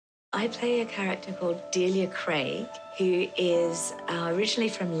I play a character called Delia Craig, who is originally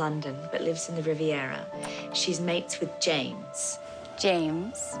from London but lives in the Riviera. She's mates with James.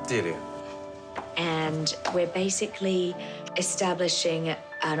 James. Delia. And we're basically establishing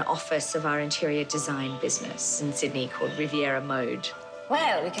an office of our interior design business in Sydney called Riviera Mode.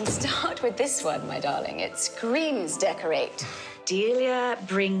 Well, we can start with this one, my darling. It screams decorate. Delia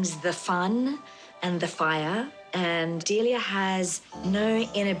brings the fun and the fire, and Delia has no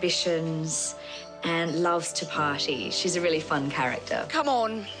inhibitions and loves to party. She's a really fun character. Come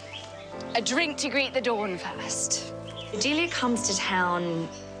on. A drink to greet the dawn first. Delia comes to town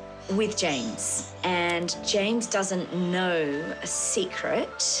with James, and James doesn't know a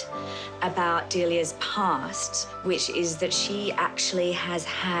secret about Delia's past, which is that she actually has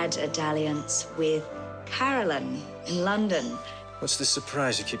had a dalliance with Carolyn in London. What's the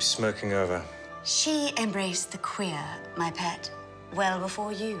surprise you keep smoking over? She embraced the queer, my pet, well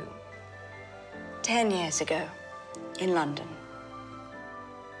before you. 10 years ago, in London.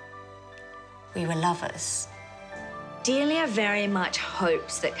 We were lovers. Delia very much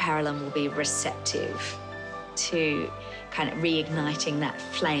hopes that Carolyn will be receptive to kind of reigniting that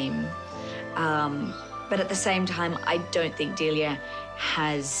flame. But at the same time, I don't think Delia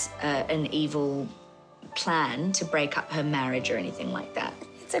has an evil plan to break up her marriage or anything like that.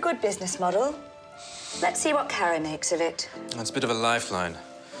 It's a good business model. Let's see what Cara makes of it. That's a bit of a lifeline.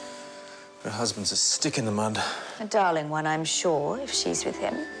 Her husband's a stick in the mud. A darling one, I'm sure, if she's with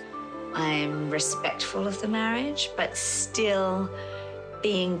him. I'm respectful of the marriage, but still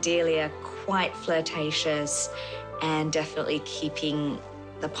being Delia, quite flirtatious and definitely keeping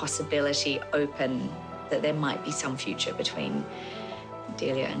the possibility open that there might be some future between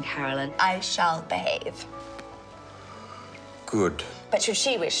Delia and Carolyn. I shall behave. Good. But should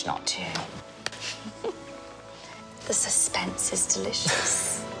she wish not to? The suspense is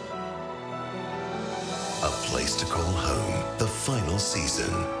delicious. A Place to Call Home, the final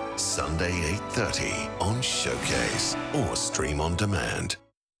season. Sunday 8:30 on Showcase or stream on demand.